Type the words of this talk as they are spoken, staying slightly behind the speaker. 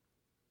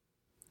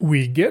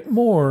We get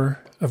more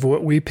of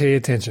what we pay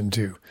attention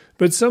to,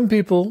 but some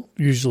people,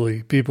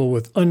 usually people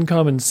with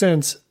uncommon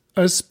sense,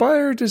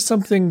 aspire to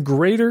something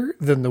greater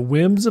than the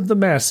whims of the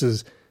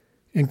masses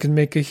and can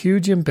make a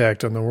huge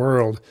impact on the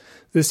world.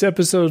 This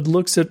episode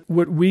looks at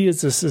what we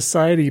as a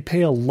society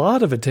pay a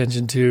lot of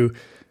attention to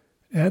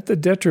at the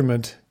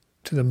detriment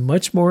to the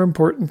much more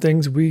important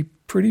things we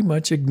pretty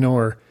much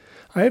ignore.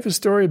 I have a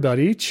story about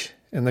each,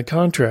 and the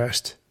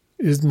contrast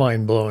is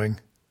mind-blowing.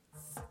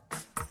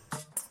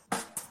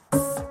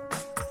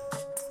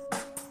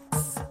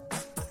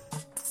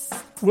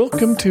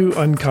 Welcome to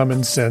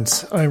Uncommon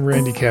Sense. I'm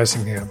Randy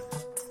Cassingham.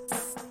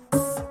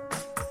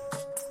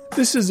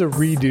 This is a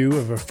redo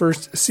of a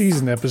first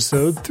season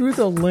episode through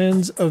the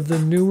lens of the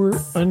newer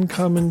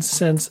Uncommon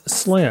Sense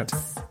slant.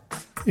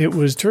 It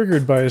was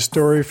triggered by a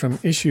story from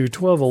issue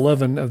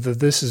 1211 of the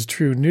This Is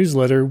True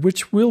newsletter,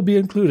 which will be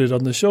included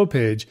on the show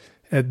page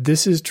at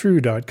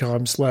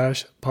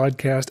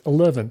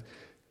thisistrue.com/podcast11.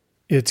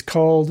 It's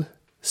called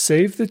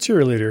Save the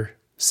Cheerleader,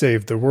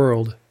 Save the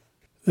World.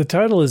 The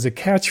title is a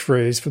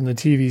catchphrase from the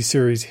TV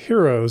series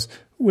Heroes,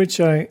 which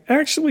I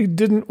actually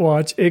didn't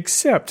watch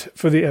except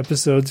for the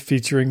episodes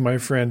featuring my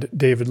friend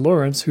David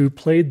Lawrence, who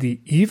played the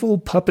evil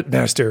puppet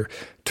master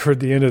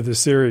toward the end of the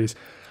series.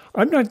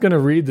 I'm not going to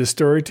read the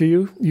story to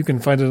you. You can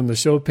find it on the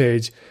show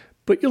page,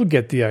 but you'll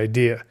get the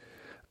idea.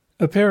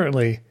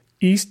 Apparently,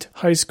 East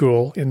High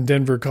School in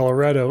Denver,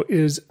 Colorado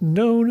is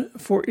known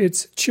for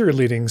its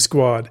cheerleading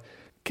squad.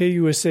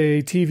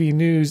 KUSA TV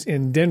News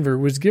in Denver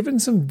was given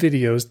some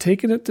videos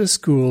taken at the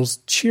school's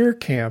cheer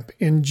camp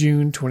in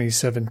June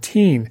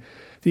 2017.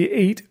 The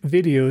 8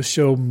 videos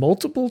show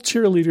multiple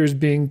cheerleaders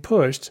being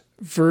pushed,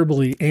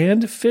 verbally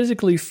and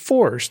physically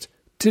forced,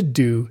 to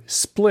do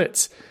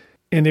splits.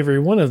 And every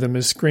one of them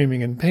is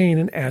screaming in pain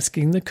and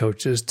asking the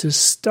coaches to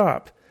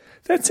stop.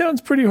 That sounds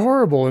pretty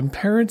horrible, and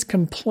parents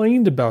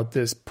complained about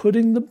this,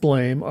 putting the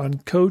blame on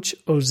Coach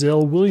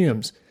Ozell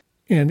Williams.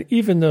 And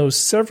even though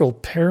several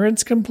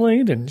parents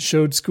complained and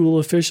showed school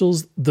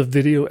officials the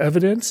video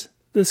evidence,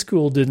 the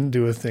school didn't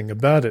do a thing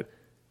about it.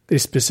 They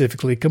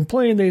specifically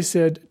complained, they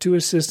said, to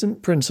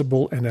assistant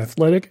principal and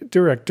athletic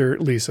director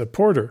Lisa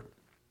Porter.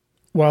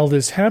 While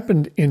this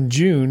happened in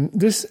June,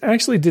 this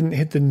actually didn't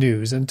hit the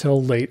news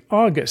until late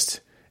August.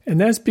 And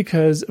that's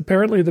because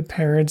apparently the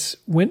parents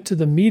went to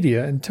the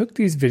media and took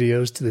these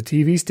videos to the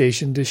TV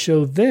station to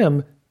show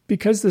them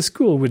because the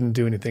school wouldn't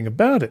do anything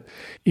about it.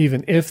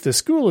 Even if the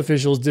school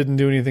officials didn't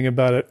do anything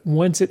about it,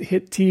 once it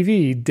hit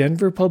TV,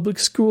 Denver Public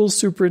Schools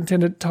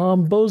Superintendent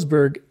Tom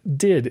Boasberg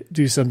did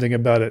do something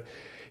about it.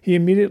 He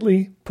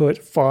immediately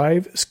put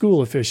 5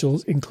 school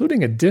officials,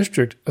 including a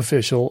district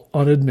official,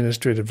 on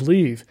administrative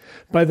leave.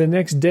 By the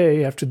next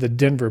day, after the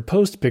Denver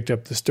Post picked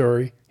up the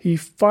story, he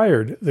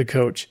fired the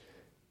coach.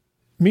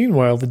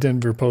 Meanwhile, the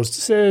Denver Post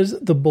says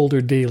the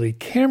Boulder Daily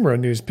Camera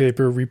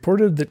newspaper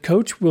reported that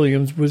Coach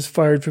Williams was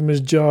fired from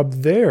his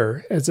job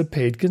there as a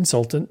paid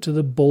consultant to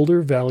the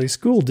Boulder Valley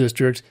School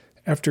District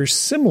after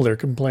similar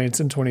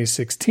complaints in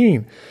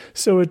 2016.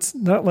 So it's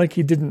not like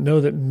he didn't know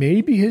that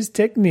maybe his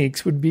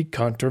techniques would be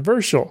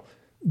controversial.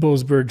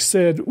 Boasberg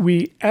said,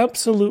 "We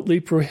absolutely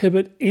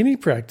prohibit any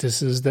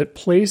practices that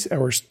place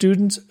our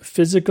students'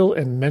 physical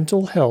and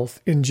mental health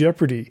in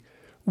jeopardy.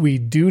 We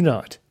do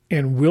not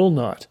and will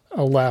not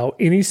allow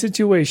any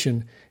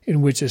situation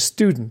in which a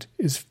student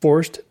is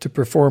forced to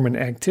perform an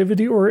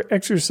activity or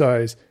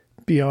exercise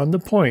beyond the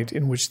point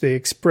in which they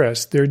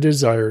express their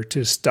desire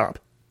to stop."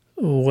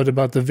 What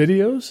about the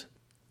videos?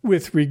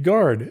 With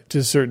regard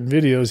to certain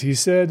videos, he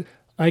said,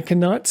 "I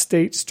cannot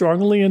state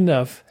strongly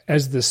enough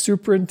as the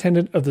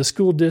superintendent of the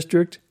school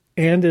district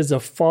and as a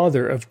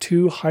father of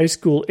 2 high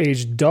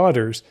school-aged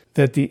daughters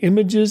that the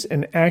images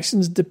and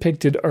actions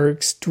depicted are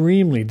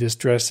extremely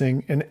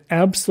distressing and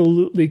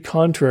absolutely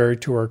contrary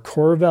to our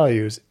core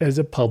values as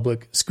a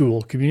public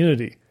school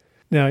community."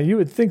 Now, you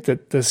would think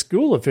that the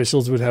school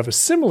officials would have a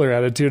similar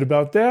attitude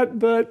about that,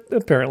 but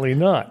apparently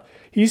not.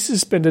 He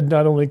suspended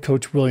not only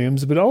Coach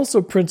Williams, but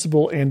also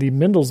Principal Andy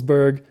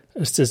Mendelsberg,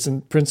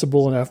 Assistant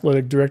Principal and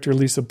Athletic Director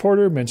Lisa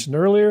Porter, mentioned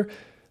earlier,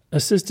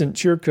 Assistant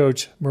Cheer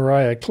Coach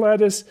Mariah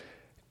Cladis,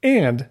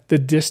 and the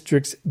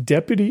district's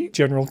Deputy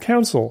General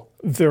Counsel,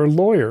 their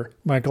lawyer,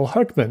 Michael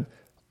Huckman,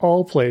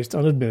 all placed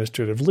on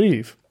administrative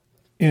leave.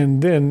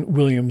 And then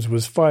Williams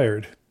was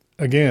fired.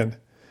 Again.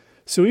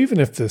 So even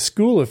if the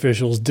school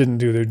officials didn't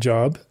do their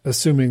job,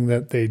 assuming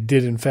that they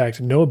did in fact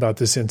know about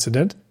this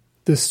incident,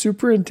 the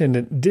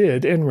superintendent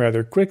did, and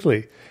rather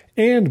quickly.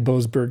 And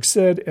Boasberg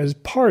said, as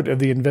part of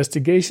the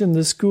investigation,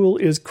 the school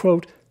is,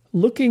 quote,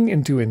 looking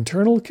into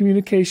internal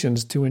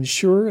communications to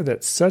ensure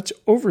that such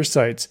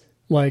oversights,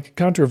 like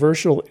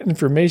controversial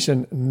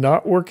information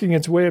not working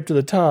its way up to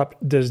the top,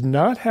 does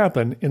not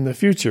happen in the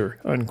future,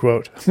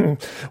 unquote.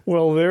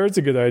 Well, there's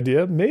a good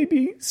idea.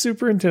 Maybe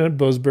Superintendent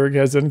Boasberg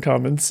has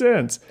uncommon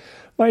sense.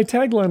 My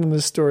tagline in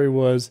this story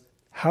was,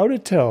 how to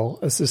tell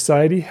a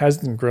society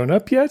hasn't grown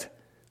up yet?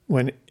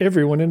 When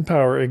everyone in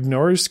power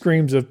ignores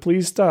screams of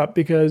please stop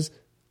because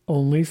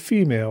only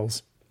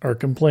females are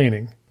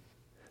complaining.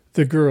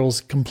 The girls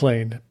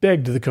complained,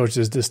 begged the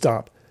coaches to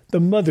stop. The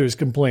mothers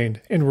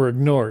complained and were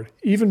ignored,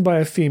 even by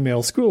a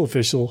female school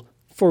official,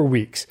 for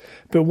weeks.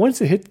 But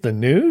once it hit the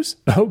news,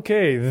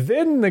 okay,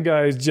 then the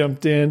guys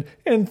jumped in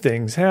and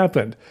things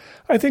happened.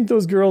 I think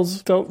those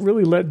girls felt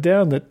really let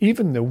down that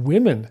even the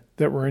women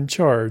that were in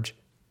charge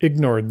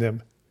ignored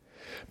them.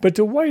 But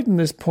to widen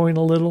this point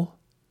a little,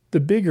 the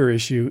bigger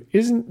issue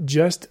isn't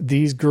just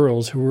these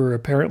girls who were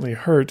apparently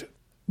hurt,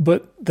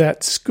 but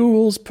that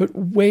schools put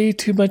way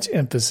too much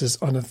emphasis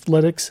on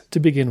athletics to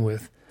begin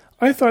with.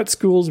 I thought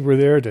schools were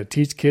there to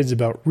teach kids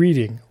about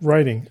reading,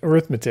 writing,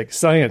 arithmetic,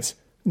 science,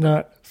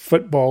 not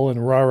football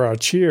and rah-rah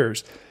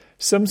cheers.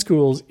 Some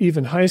schools,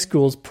 even high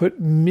schools, put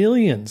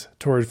millions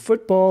toward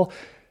football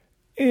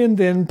and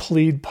then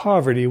plead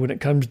poverty when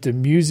it comes to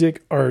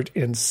music, art,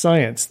 and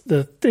science,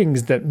 the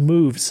things that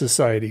move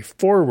society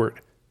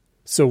forward.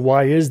 So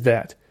why is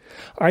that?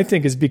 I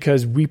think it's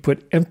because we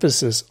put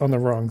emphasis on the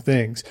wrong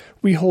things.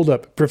 We hold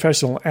up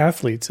professional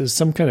athletes as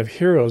some kind of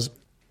heroes,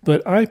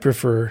 but I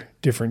prefer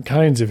different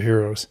kinds of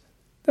heroes.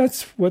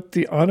 That's what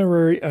the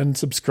Honorary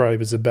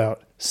Unsubscribe is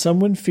about.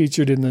 Someone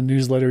featured in the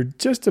newsletter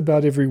just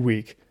about every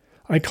week.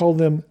 I call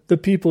them the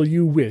people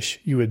you wish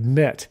you had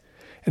met.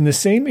 And the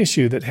same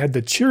issue that had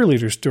the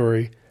cheerleader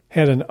story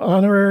had an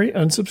Honorary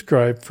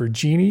Unsubscribe for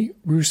Jeannie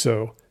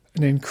Rousseau,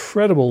 an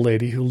incredible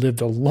lady who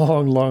lived a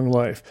long, long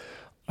life.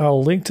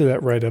 I'll link to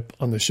that write-up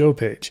on the show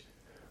page.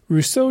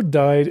 Rousseau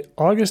died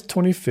August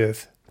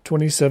 25th,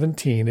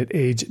 2017 at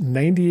age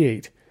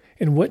 98.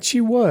 And what she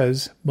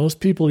was, most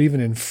people even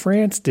in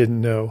France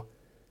didn't know.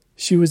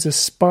 She was a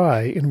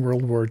spy in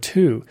World War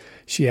II.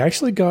 She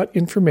actually got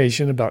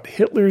information about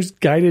Hitler's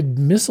guided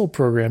missile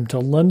program to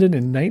London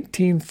in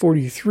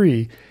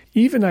 1943,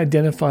 even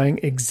identifying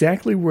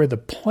exactly where the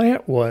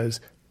plant was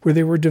where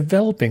they were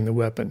developing the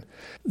weapon.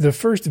 The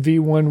first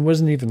V-1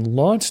 wasn't even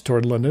launched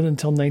toward London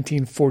until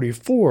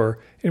 1944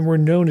 and were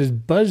known as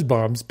buzz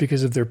bombs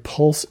because of their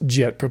pulse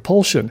jet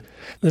propulsion.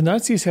 The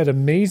Nazis had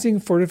amazing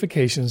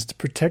fortifications to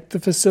protect the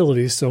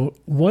facilities, so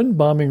one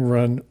bombing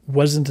run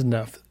wasn't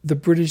enough. The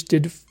British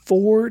did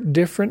 4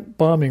 different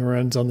bombing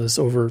runs on this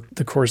over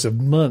the course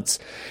of months.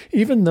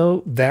 Even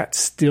though that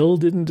still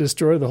didn't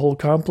destroy the whole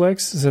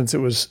complex since it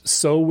was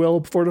so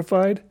well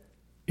fortified,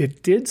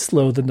 it did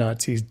slow the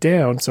Nazis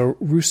down, so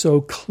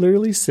Rousseau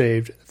clearly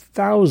saved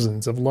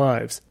thousands of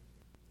lives.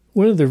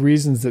 One of the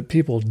reasons that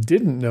people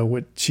didn't know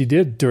what she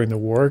did during the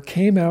war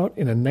came out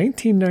in a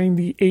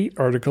 1998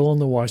 article in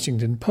the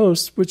Washington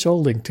Post, which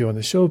I'll link to on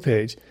the show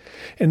page.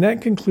 And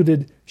that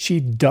concluded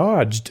she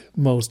dodged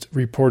most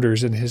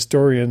reporters and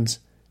historians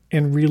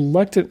and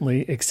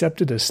reluctantly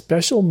accepted a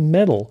special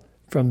medal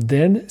from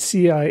then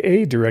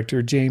CIA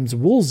Director James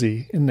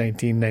Woolsey in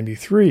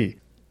 1993.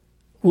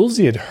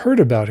 Woolsey had heard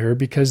about her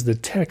because the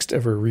text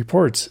of her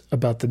reports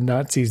about the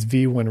Nazis'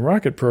 V-1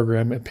 rocket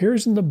program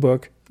appears in the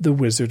book The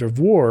Wizard of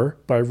War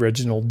by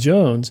Reginald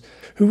Jones,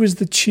 who was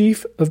the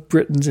chief of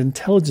Britain's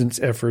intelligence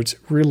efforts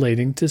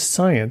relating to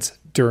science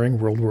during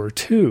World War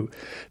II.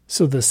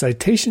 So the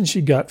citation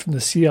she got from the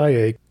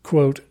CIA,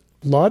 quote,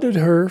 lauded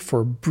her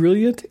for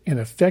brilliant and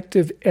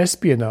effective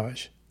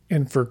espionage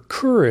and for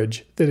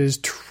courage that is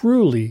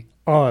truly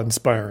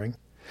awe-inspiring.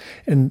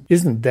 And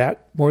isn't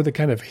that more the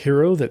kind of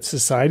hero that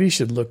society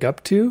should look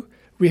up to?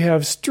 We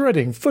have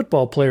strutting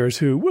football players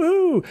who,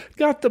 woohoo,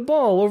 got the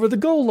ball over the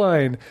goal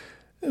line,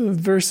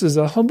 versus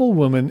a humble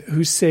woman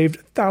who saved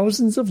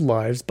thousands of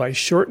lives by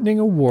shortening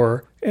a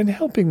war and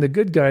helping the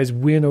good guys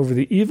win over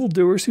the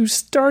evildoers who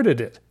started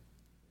it.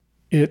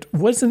 It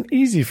wasn't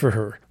easy for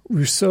her.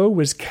 Rousseau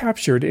was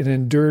captured and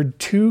endured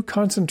 2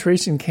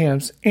 concentration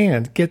camps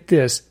and, get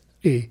this,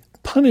 a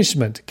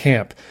punishment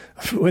camp.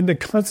 When the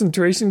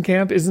concentration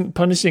camp isn't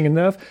punishing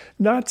enough,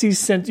 Nazis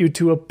sent you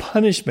to a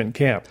punishment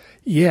camp.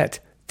 Yet,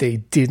 they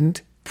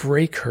didn't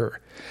break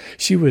her.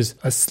 She was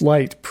a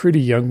slight,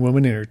 pretty young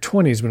woman in her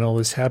 20s when all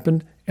this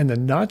happened, and the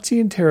Nazi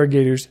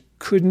interrogators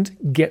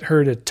couldn't get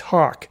her to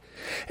talk.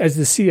 As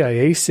the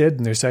CIA said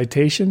in their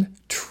citation,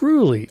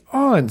 truly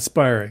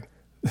awe-inspiring.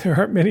 There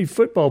aren't many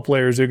football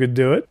players who could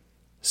do it.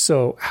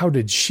 So how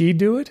did she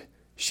do it?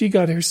 She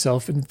got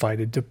herself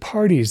invited to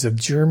parties of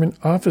German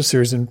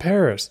officers in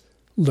Paris,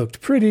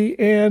 looked pretty,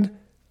 and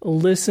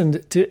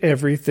listened to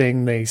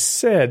everything they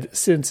said,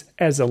 since,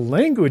 as a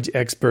language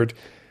expert,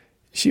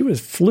 she was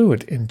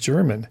fluent in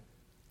German,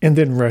 and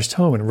then rushed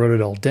home and wrote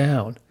it all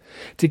down.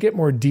 To get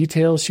more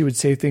details, she would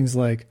say things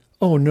like,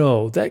 "Oh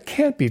no, that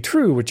can't be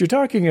true, what you're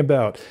talking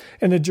about."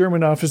 And the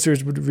German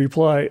officers would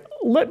reply,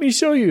 "Let me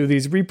show you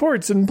these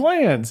reports and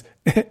plans."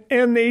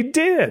 And they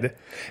did.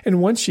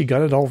 And once she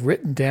got it all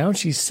written down,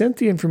 she sent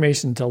the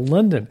information to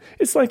London.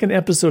 It's like an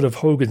episode of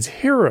Hogan's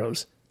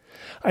Heroes.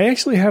 I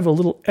actually have a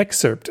little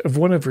excerpt of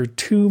one of her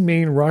 2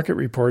 main rocket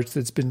reports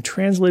that's been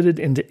translated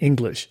into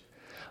English.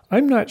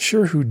 I'm not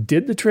sure who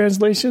did the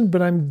translation,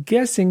 but I'm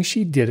guessing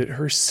she did it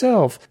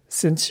herself.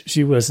 Since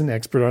she was an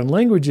expert on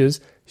languages,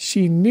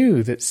 she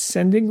knew that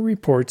sending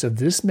reports of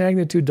this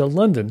magnitude to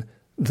London,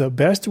 the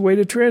best way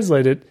to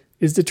translate it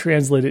is to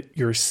translate it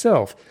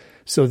yourself,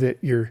 so that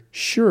you're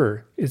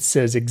sure it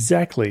says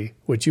exactly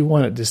what you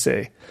want it to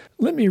say.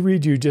 Let me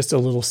read you just a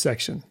little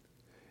section.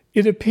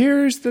 It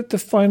appears that the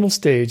final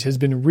stage has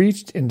been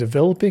reached in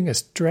developing a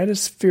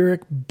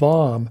stratospheric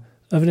bomb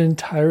of an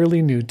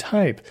entirely new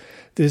type.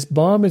 This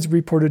bomb is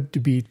reported to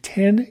be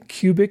 10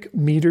 cubic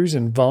meters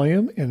in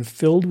volume and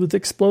filled with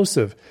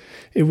explosive.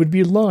 It would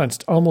be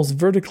launched almost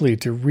vertically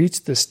to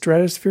reach the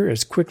stratosphere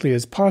as quickly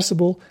as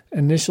possible,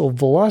 initial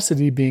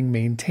velocity being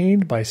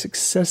maintained by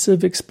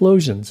successive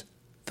explosions,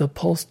 the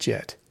pulse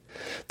jet.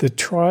 The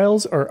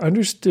trials are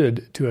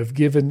understood to have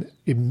given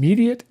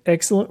immediate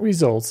excellent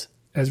results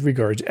as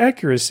regards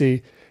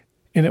accuracy,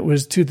 and it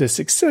was to the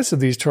success of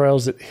these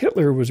trials that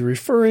Hitler was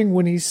referring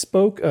when he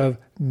spoke of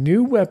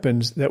new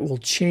weapons that will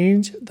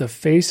change the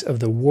face of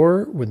the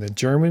war when the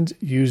Germans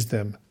use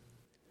them.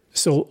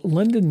 So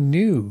London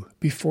knew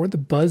before the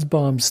buzz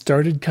bombs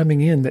started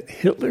coming in that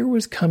Hitler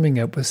was coming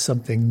up with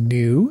something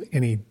new,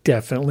 and he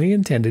definitely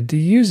intended to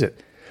use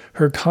it.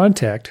 Her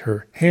contact,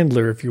 her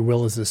handler, if you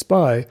will, as a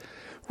spy,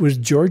 was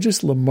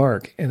Georges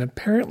Lamarck, and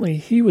apparently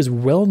he was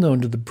well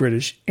known to the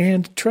British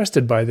and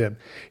trusted by them.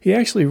 He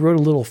actually wrote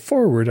a little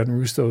foreword on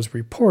Rousseau's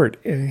report,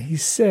 and he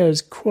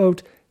says,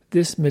 quote,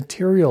 "This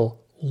material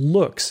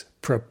looks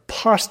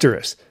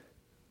preposterous,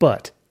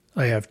 but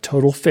I have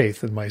total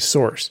faith in my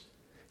source."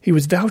 He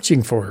was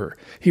vouching for her.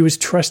 He was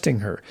trusting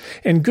her.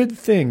 And good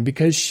thing,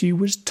 because she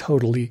was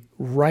totally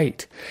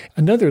right.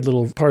 Another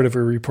little part of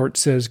her report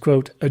says,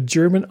 quote, "A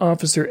German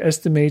officer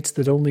estimates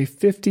that only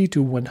 50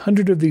 to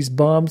 100 of these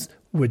bombs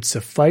would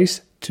suffice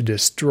to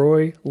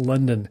destroy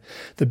London.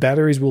 The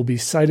batteries will be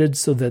sited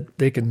so that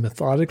they can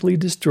methodically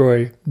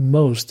destroy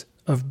most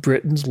of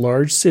Britain's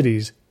large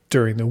cities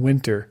during the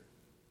winter."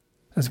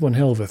 That's one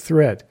hell of a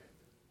threat.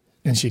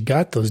 And she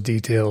got those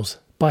details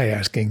by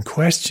asking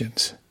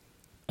questions.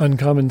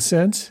 Uncommon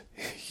sense?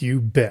 You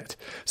bet.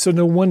 So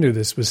no wonder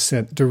this was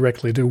sent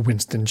directly to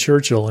Winston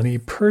Churchill, and he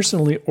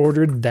personally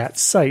ordered that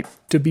site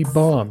to be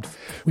bombed.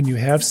 When you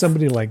have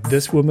somebody like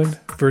this woman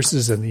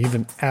versus an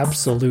even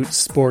absolute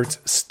sports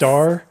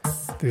star,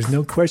 there's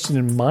no question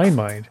in my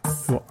mind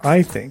who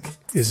I think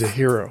is a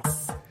hero.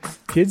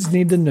 Kids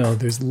need to know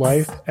there's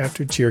life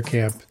after cheer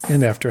camp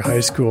and after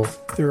high school.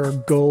 There are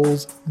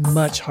goals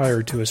much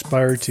higher to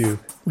aspire to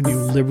when you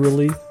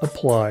liberally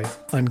apply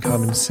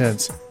uncommon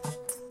sense.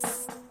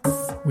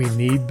 We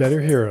need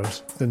better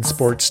heroes than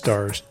sports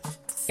stars,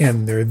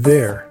 and they're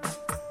there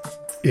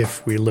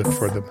if we look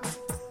for them.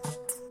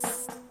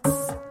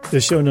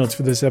 The show notes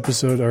for this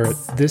episode are at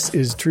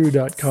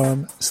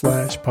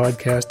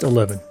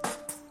thisistrue.com/podcast11.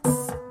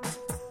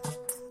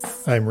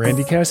 I'm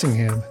Randy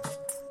Cassingham,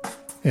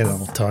 and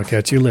I'll talk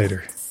at you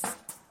later.